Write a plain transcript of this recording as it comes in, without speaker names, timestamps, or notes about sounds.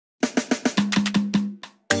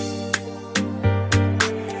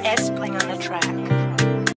S playing on the track.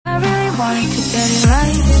 I really wanted to get it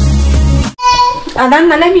right. And then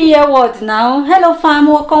let me hear what now. Hello fam,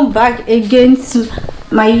 welcome back again to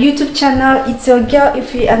my YouTube channel. It's your girl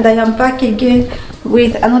Ify, and I am back again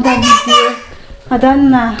with another video.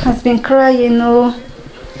 Adana has been crying. Oh,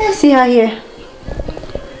 see her here.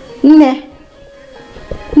 Ne.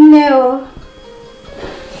 No.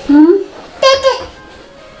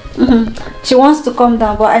 She wants to come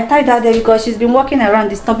down, but I tied her there because she's been walking around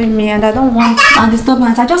disturbing me, and I don't want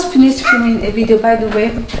disturbance. I just finished filming a video, by the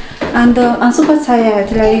way, and I'm super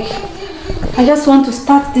tired. Like, I just want to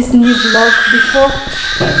start this new vlog before.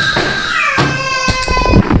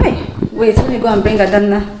 Hey, wait, let me go and bring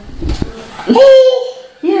Adana.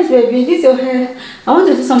 Yes, baby, this is your hair. I want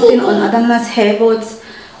to do something on Adana's hair, but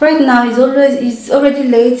right now it's already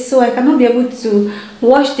late, so I cannot be able to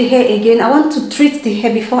wash the hair again. I want to treat the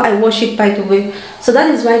hair before I wash it, by the way. So that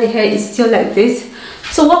is why the hair is still like this.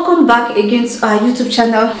 So welcome back again to our YouTube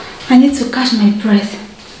channel. I need to catch my breath,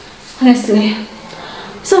 honestly.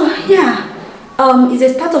 So yeah, it's a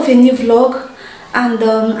start of a new vlog, and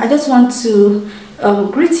I just want to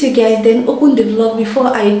greet you guys, then open the vlog before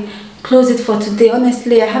I close it for today.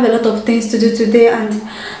 Honestly, I have a lot of things to do today, and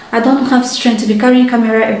I don't have strength to be carrying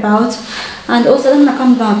camera about. And also, I'm gonna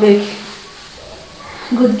come down, babe.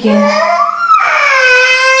 Good girl.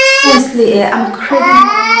 Honestly, I'm craving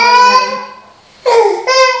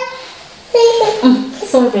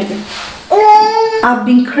sorry, baby. I've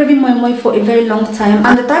been craving moi for a very long time,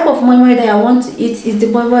 and the type of moi that I want to eat is the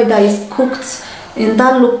moi that is cooked in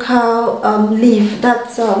that local leaf, that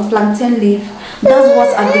plantain leaf. That's what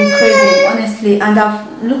I've been craving, honestly, and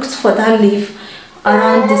I've looked for that leaf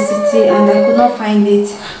around the city and I could not find it.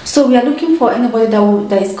 So we are looking for anybody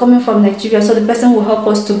that is coming from Nigeria, so the person will help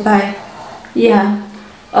us to buy. Yeah,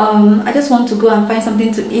 I just want to go and find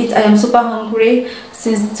something to eat. I am super hungry.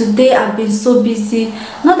 Since today I've been so busy.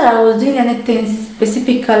 Not that I was doing anything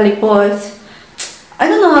specifically, but I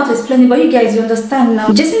don't know how to explain it, but you guys, you understand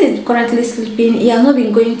now. Jason is currently sleeping. He has not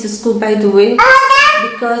been going to school, by the way,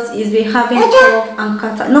 because he's been having cough and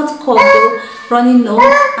catarrh, not cough though, running nose,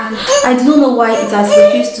 and I don't know why it has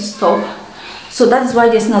refused to stop. So that is why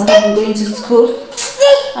Jason has not been going to school.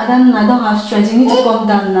 I don't have strength. You need to calm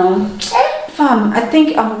down now. Fam, I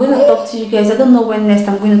think I'm going to talk to you guys. I don't know when next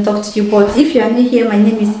I'm going to talk to you, but if you are new here, my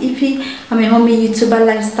name is Ify. I'm a homie YouTuber,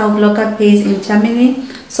 lifestyle vlogger based in Germany.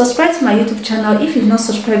 Subscribe to my YouTube channel. If you've not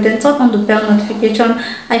subscribed, then turn on the bell notification.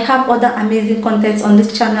 I have other amazing contents on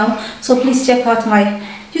this channel, so please check out my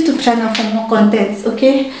YouTube channel for more contents,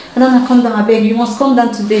 okay? I don't want to come down, I beg you. You must come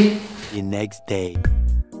down today. The next day.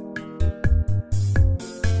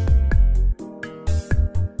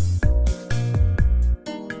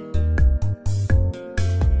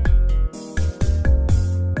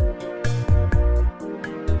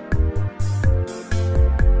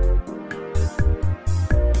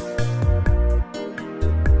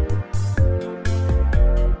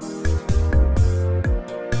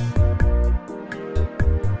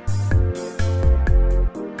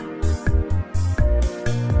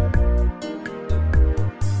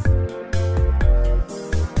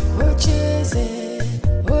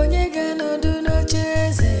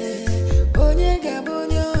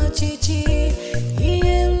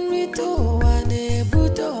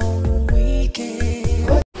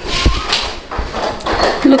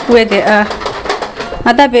 Look where they are.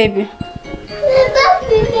 Other baby.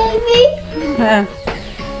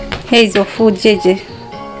 Here is your food, JJ.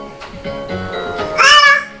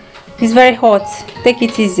 It's very hot. Take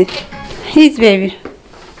it easy. Eat, baby.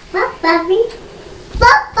 Papi.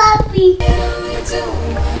 Papi.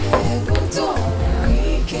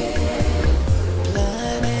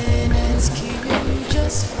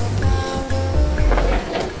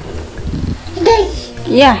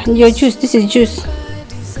 Yeah, your juice. This is juice.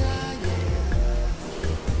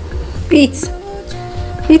 Eat.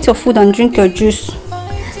 Eat your food and drink your juice.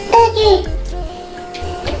 Daddy.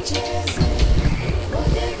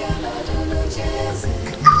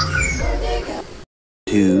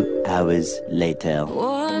 2 hours later.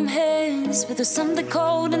 Warm hands, but there's something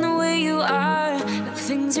cold in the way you are. The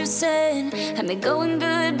things you said had me going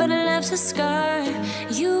good, but it left a scar.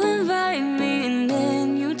 You invite me and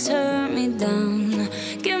then you turn me down.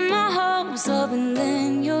 Get my hopes up and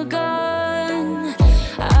then you're gone.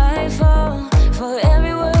 I fall for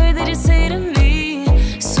every word that you say to me.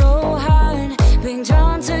 So hard, being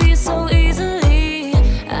drawn to you so easily.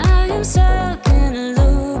 I am stuck in a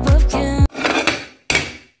loop of guilt.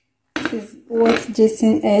 This is what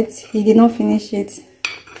Jason ate. He did not finish it.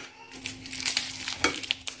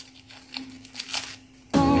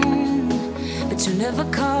 But you never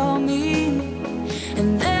call me,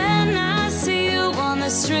 and then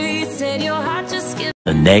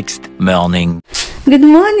The next morning. Good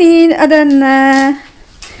morning, Adana.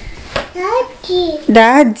 Daddy.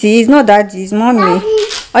 Daddy, it's not daddy, it's mommy. Daddy.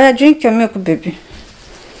 Oh yeah, drink your milk, baby.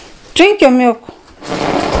 Drink your milk.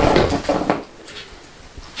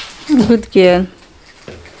 Good girl.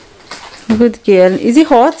 Good girl. Is it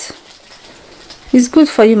hot? It's good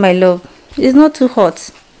for you, my love. It's not too hot.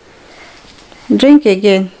 Drink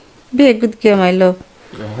again. Be a good girl, my love.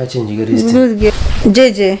 Good girl.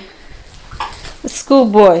 JJ.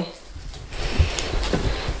 Schoolboy.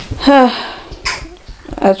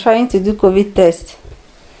 I'm trying to do COVID test.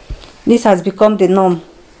 This has become the norm.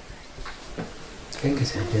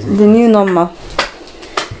 The new normal.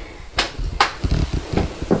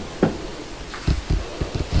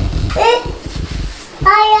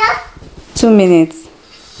 Aya. 2 minutes.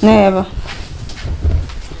 Never.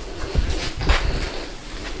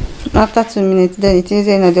 After 2 minutes, then it is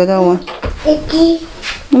in the other one. Daddy.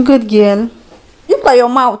 Good girl. Look at your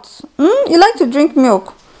mouth. You like to drink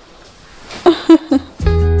milk.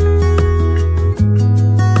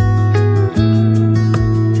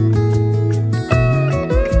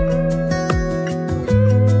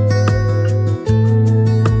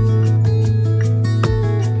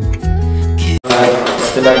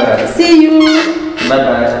 See you.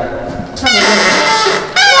 Bye-bye.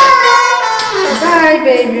 Bye,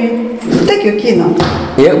 baby. Take your key now.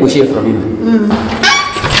 Yeah, we hear from him.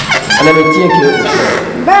 And I will take you.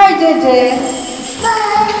 Bye, JJ.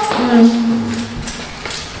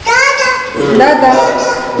 Dada.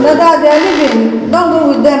 Dada, they are leaving. Don't go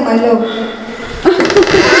with them, my love.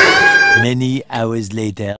 Many hours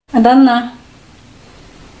later. Adana.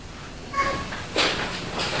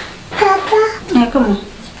 Papa. Yeah, come on.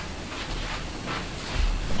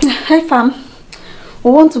 Hi, fam. We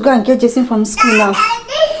want to go and get Jason from school now.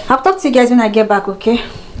 I'll talk to you guys when I get back, okay?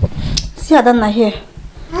 See Adana here.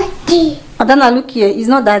 Daddy. Adana, look here. He's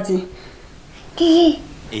not daddy. Daddy.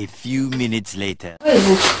 A few minutes later. Where is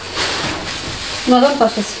it? No, don't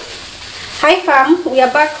touch it. Hi, fam. We are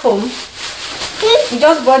back home. We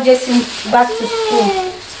just brought Jason back to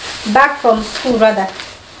school. Back from school, rather.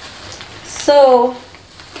 So,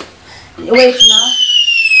 wait now.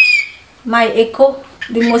 My Echo.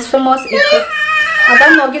 The most famous Echo.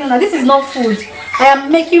 Adana, again, now this is not food. I am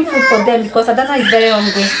making food for them because Adana is very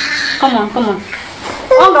hungry. Come on, come on.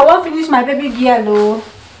 I won't finish my baby girl.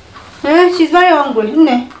 She's very hungry.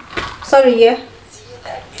 Sorry, yeah.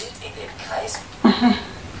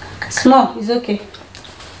 Small, it's okay.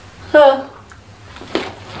 So,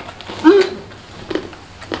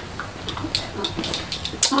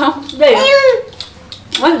 there you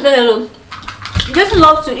go. What is that alone? You just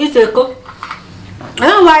love to eat Echo. I don't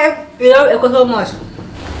know why you love Echo so much.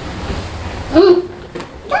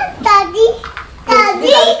 Daddy.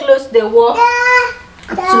 These are the clothes they wore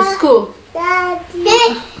to school.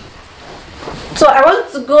 Daddy. So I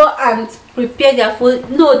want to go and prepare their food.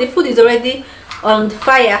 No, the food is already on the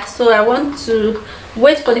fire, so I want to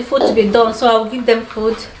wait for the food to be done. So I will give them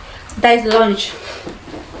food. That is lunch.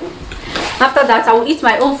 After that, I will eat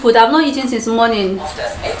my own food. I've not eaten since morning.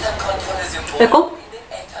 Echo?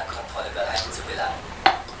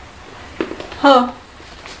 Oh,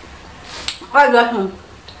 I got home.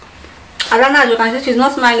 Alana, as you can see, she's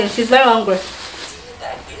not smiling. She's very hungry.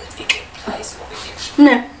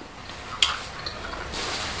 No.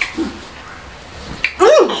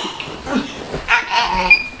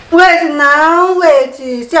 Wait now, wait.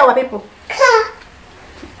 See our people.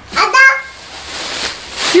 Ada.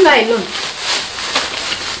 You are alone.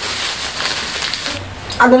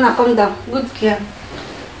 Adana, come down. Good care.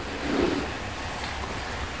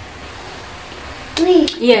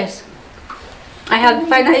 Yes. I have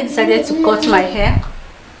finally decided to cut my hair.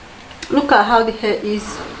 Look at how the hair is.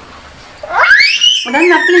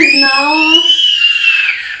 Adana, please now.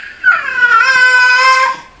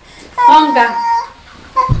 Hunger.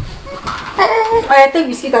 I take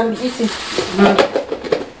biscuit and be eating.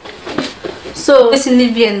 So let's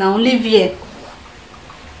leave here now. Leave here.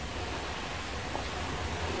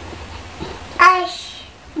 Ice.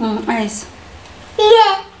 Ice.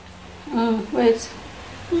 Yeah. Wait.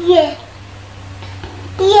 Yeah.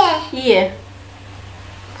 Yeah. Here.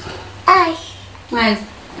 Ice. Nice.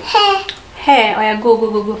 Hair. Hair. Oh yeah,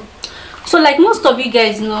 go. So like most of you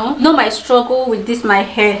guys know my struggle with this my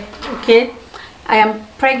hair. Okay, I am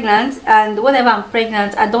pregnant, and whenever I'm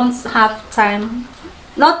pregnant, I don't have time.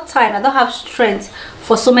 I don't have strength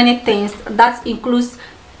for so many things. That includes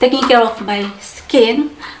taking care of my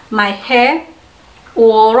skin, my hair,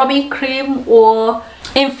 or rubbing cream, or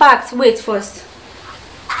in fact, wait first.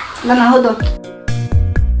 No, hold on.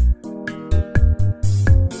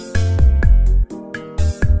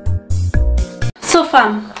 So far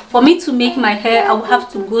for me to make my hair, I will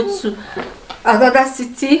have to go to another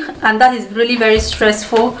city, and that is really very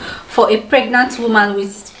stressful for a pregnant woman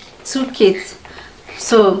with 2 kids.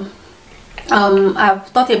 So I've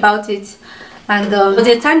thought about it, and there was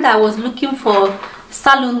a time that I was looking for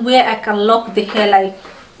salon where I can lock the hair, like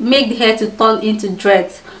make the hair to turn into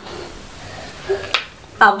dreads.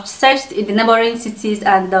 I've searched in the neighboring cities,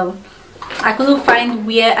 and I couldn't find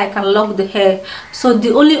where I can lock the hair. So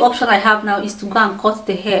the only option I have now is to go and cut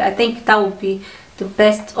the hair. I think that would be the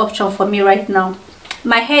best option for me right now.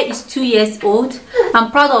 My hair is 2 years old.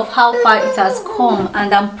 I'm proud of how far it has come,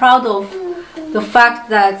 and I'm proud of the fact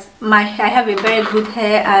that I have a very good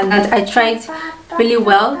hair, and I tried really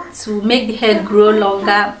well to make the hair grow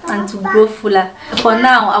longer and to grow fuller. For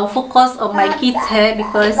now, I'll focus on my kids' hair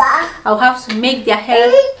because I'll have to make their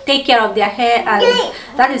hair, take care of their hair, and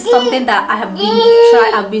that is something that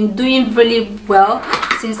I've been doing really well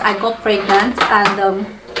since I got pregnant. And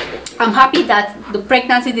I'm happy that the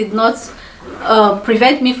pregnancy did not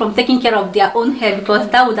prevent me from taking care of their own hair, because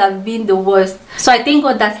that would have been the worst. So I thank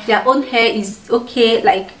God that their own hair is okay,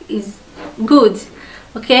 like is good.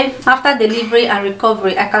 Okay, after delivery and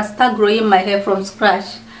recovery, I can start growing my hair from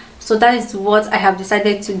scratch. So that is what I have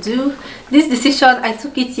decided to do. This decision, I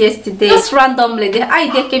took it yesterday. Just randomly, the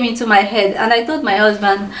idea came into my head, and I told my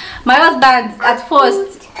husband. My husband at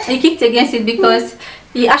first, he kicked against it because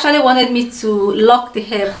he actually wanted me to lock the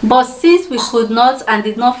hair, but since we could not and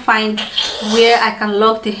did not find where I can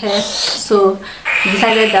lock the hair, so we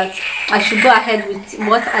decided that I should go ahead with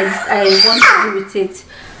what I want to do with it.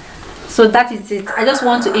 So that is it. I just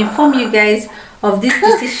want to inform you guys of this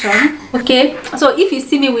decision. Okay, so if you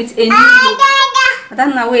see me with a new look, I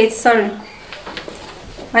don't know, wait, sorry.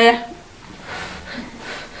 Oh yeah,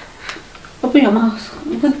 open your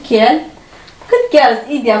mouth, good girl. Good girls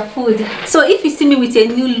eat their food. So if you see me with a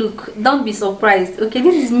new look, don't be surprised. Okay,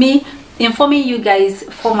 this is me informing you guys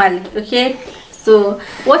formally. Okay, so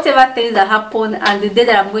whatever things that happen and the day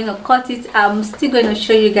that I'm going to cut it, I'm still going to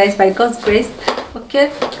show you guys by God's grace.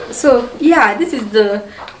 Okay, so yeah, this is the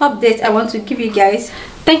update I want to give you guys.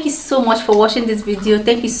 Thank you so much for watching this video.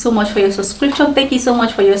 Thank you so much for your subscription. Thank you so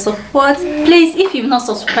much for your support. Please, if you've not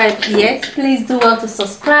subscribed yet, please do well to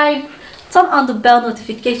subscribe. Turn on the bell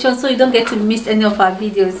notification so you don't get to miss any of our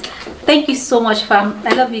videos. Thank you so much, fam.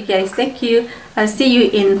 I love you guys. Thank you. I'll see you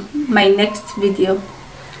in my next video.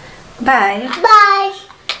 Bye. Bye.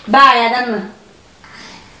 Bye, Adana.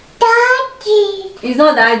 Daddy. It's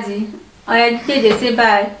not daddy. Oh yeah, JJ, say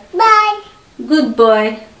bye. Bye. Good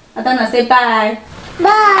boy. Adana, say bye.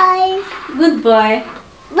 Bye. Good boy.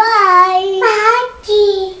 Bye.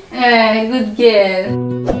 Daddy. Yeah, good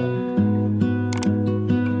girl.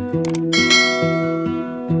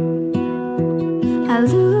 I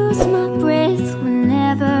lose my breath when